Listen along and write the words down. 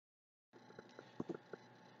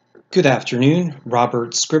Good afternoon,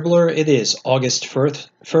 Robert Scribbler. It is August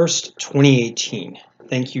 1st, 2018.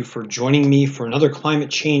 Thank you for joining me for another climate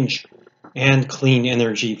change and clean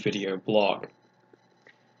energy video blog.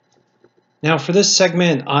 Now for this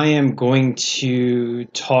segment, I am going to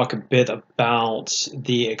talk a bit about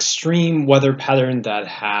the extreme weather pattern that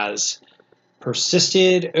has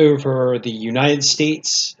persisted over the United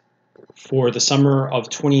States for the summer of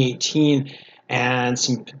 2018 and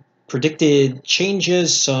some predicted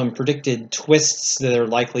changes, some predicted twists that are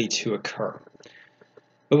likely to occur.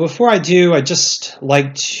 But before I do, I'd just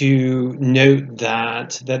like to note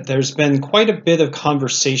that there's been quite a bit of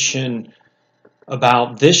conversation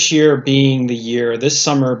about this year being the year, this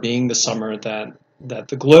summer being the summer that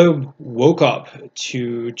the globe woke up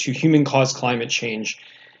to human-caused climate change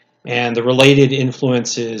and the related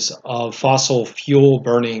influences of fossil fuel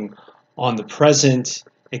burning on the present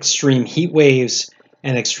extreme heat waves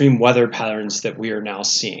and extreme weather patterns that we are now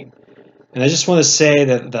seeing. And I just want to say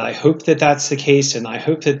that I hope that that's the case, and I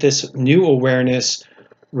hope that this new awareness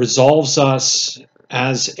resolves us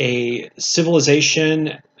as a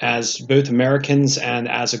civilization, as both Americans and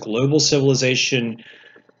as a global civilization,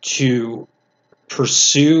 to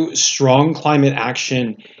pursue strong climate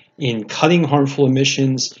action in cutting harmful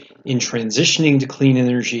emissions, in transitioning to clean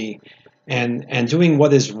energy, and doing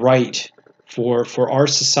what is right for our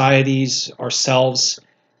societies, ourselves,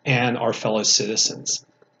 and our fellow citizens.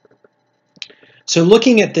 So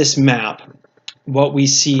looking at this map, what we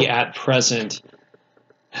see at present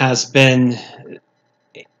has been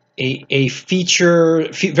a feature,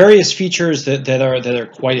 various features that are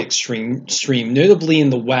quite extreme. Notably in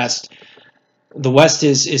the West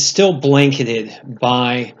is still blanketed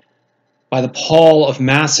by the pall of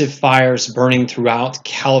massive fires burning throughout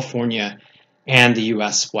California and the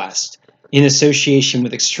US West, in association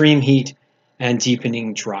with extreme heat and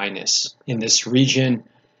deepening dryness in this region,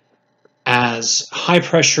 as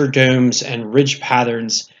high-pressure domes and ridge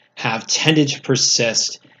patterns have tended to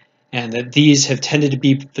persist, and that these have tended to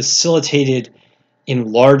be facilitated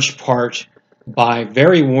in large part by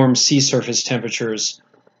very warm sea surface temperatures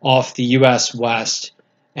off the US West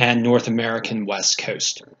and North American West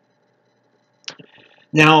Coast.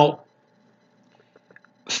 Now,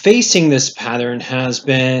 facing this pattern has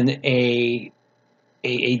been a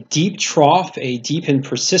deep trough, a deep and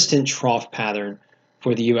persistent trough pattern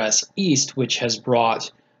for the US East, which has brought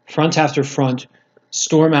front after front,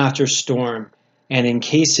 storm after storm, and in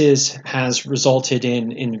cases has resulted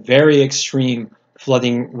in very extreme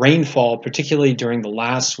flooding rainfall, particularly during the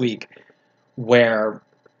last week, where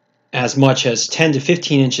as much as 10 to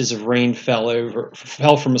 15 inches of rain fell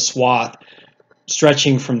from a swath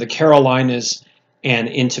stretching from the Carolinas and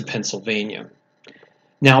into Pennsylvania.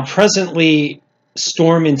 Now, presently,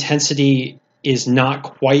 storm intensity is not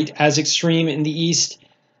quite as extreme in the east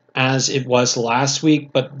as it was last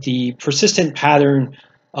week, but the persistent pattern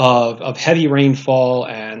of heavy rainfall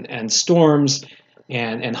and storms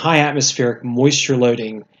and high atmospheric moisture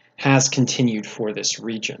loading has continued for this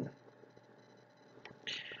region.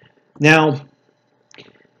 Now,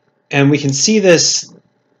 and we can see this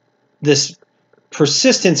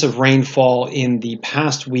persistence of rainfall in the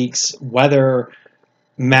past week's weather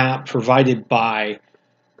map provided by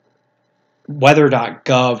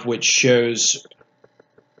weather.gov, which shows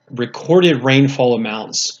recorded rainfall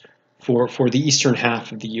amounts for the eastern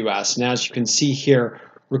half of the US. And as you can see here,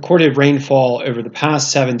 recorded rainfall over the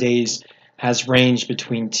past 7 days has ranged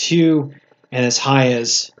between 2 and as high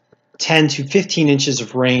as 10 to 15 inches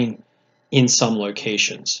of rain in some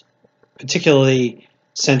locations, particularly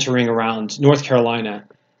centering around North Carolina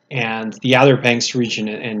and the Outer Banks region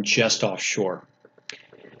and just offshore.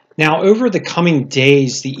 Now, over the coming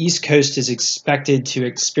days, the East Coast is expected to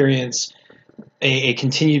experience a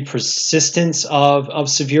continued persistence of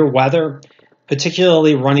severe weather,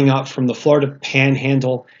 particularly running up from the Florida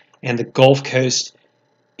Panhandle and the Gulf Coast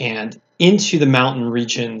and into the mountain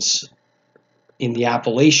regions in the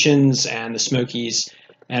Appalachians and the Smokies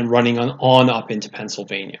and running on up into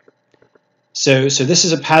Pennsylvania. So this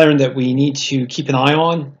is a pattern that we need to keep an eye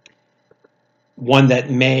on, one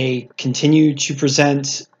that may continue to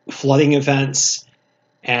present flooding events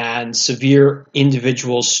and severe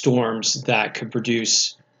individual storms that could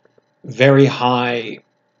produce very high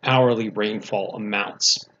hourly rainfall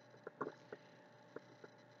amounts.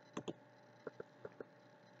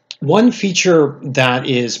 One feature that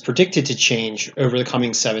is predicted to change over the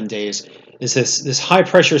coming 7 days is this high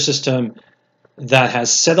pressure system that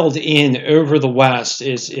has settled in over the west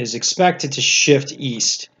is expected to shift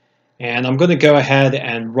east. And I'm going to go ahead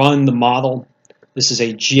and run the model. This is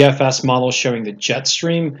a GFS model showing the jet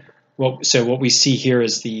stream So what we see here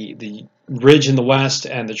is the ridge in the west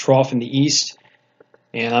and the trough in the east.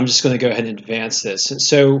 And I'm just going to go ahead and advance this.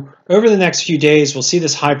 So over the next few days, we'll see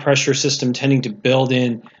this high pressure system tending to build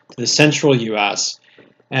in to the central U.S.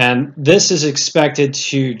 And this is expected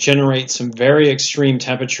to generate some very extreme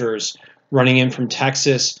temperatures running in from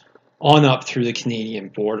Texas on up through the Canadian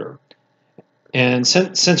border. And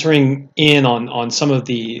centering in on some of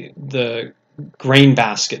the grain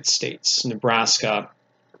basket states, Nebraska,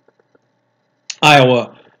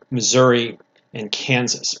 Iowa, Missouri, and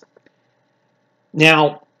Kansas.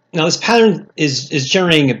 Now this pattern is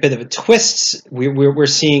generating a bit of a twist. We're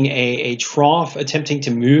seeing a trough attempting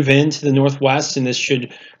to move into the northwest, and this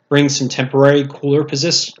should bring some temporary cooler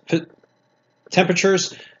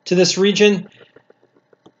temperatures to this region.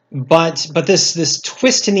 But this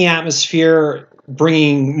twist in the atmosphere,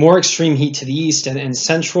 bringing more extreme heat to the east and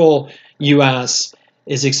central U.S.,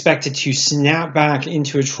 is expected to snap back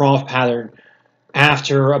into a trough pattern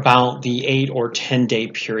after about the 8 or 10 day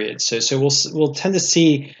period. So we'll tend to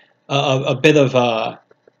see a bit of a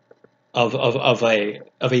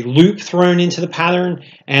loop thrown into the pattern,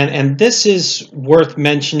 and this is worth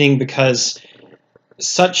mentioning because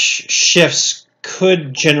such shifts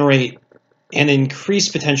could generate an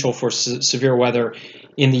increased potential for severe weather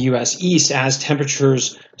in the U.S. East as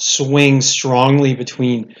temperatures swing strongly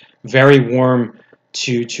between very warm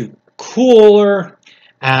to cooler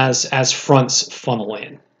as fronts funnel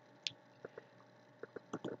in.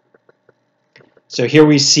 So here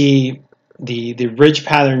we see the ridge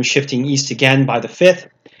pattern shifting east again by the 5th,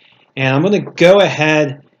 and I'm going to go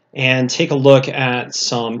ahead and take a look at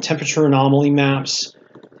some temperature anomaly maps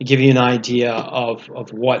to give you an idea of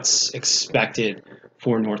what's expected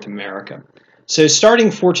for North America. So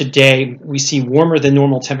starting for today, we see warmer than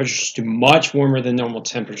normal temperatures to much warmer than normal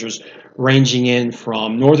temperatures ranging in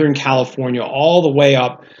from Northern California all the way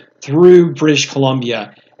up through British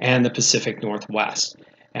Columbia and the Pacific Northwest.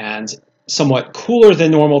 And somewhat cooler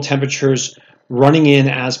than normal temperatures running in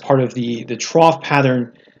as part of the trough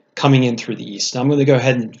pattern coming in through the east. Now I'm going to go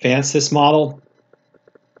ahead and advance this model.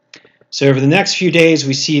 So over the next few days,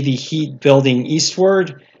 we see the heat building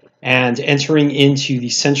eastward and entering into the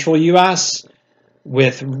central U.S.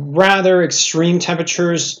 with rather extreme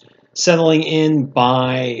temperatures settling in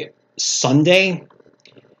by Sunday,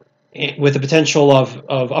 with the potential of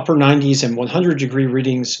upper 90s and 100-degree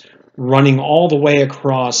readings running all the way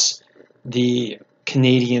across the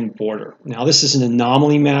Canadian border. Now this is an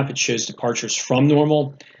anomaly map. It shows departures from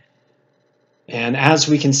normal. And as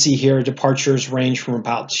we can see here, departures range from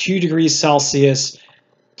about 2 degrees Celsius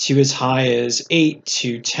to as high as 8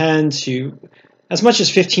 to 10 to as much as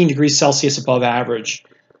 15 degrees Celsius above average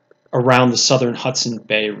around the southern Hudson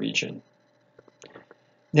Bay region.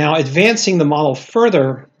 Now, advancing the model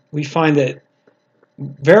further, we find that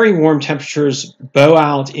very warm temperatures bow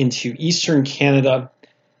out into eastern Canada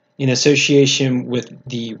in association with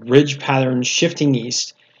the ridge pattern shifting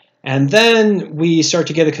east. And then we start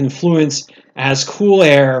to get a confluence as cool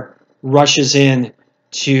air rushes in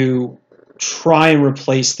to try and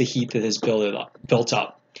replace the heat that has built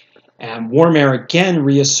up. And warm air again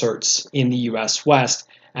reasserts in the U.S. West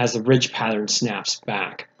as the ridge pattern snaps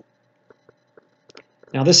back.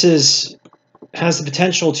 Now this has the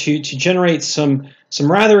potential to generate some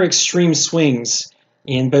rather extreme swings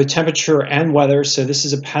in both temperature and weather, so this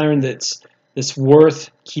is a pattern that's worth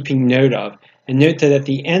keeping note of. And note that at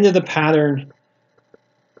the end of the pattern,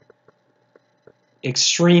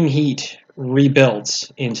 extreme heat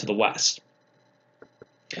rebuilds into the west.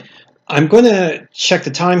 I'm going to check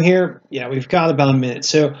the time here. Yeah, we've got about a minute.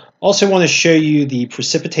 So also want to show you the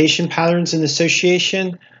precipitation patterns in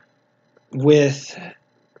association with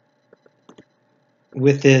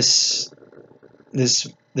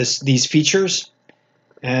these features.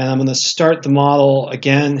 And I'm going to start the model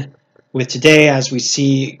again with today as we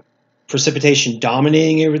see precipitation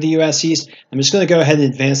dominating over the U.S. East. I'm just going to go ahead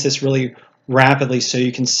and advance this really rapidly so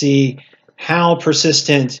you can see how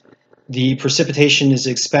persistent the precipitation is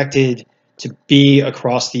expected to be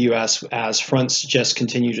across the U.S. as fronts just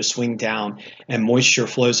continue to swing down and moisture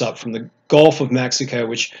flows up from the Gulf of Mexico,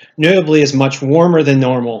 which notably is much warmer than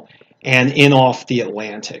normal, and in off the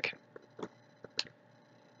Atlantic.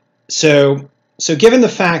 So given the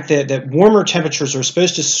fact that warmer temperatures are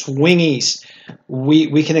supposed to swing east,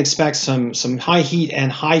 we can expect some high heat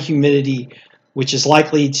and high humidity, which is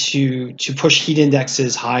likely to push heat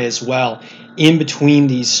indexes high as well in between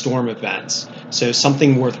these storm events. So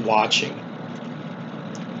something worth watching.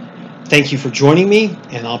 Thank you for joining me,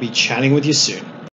 and I'll be chatting with you soon.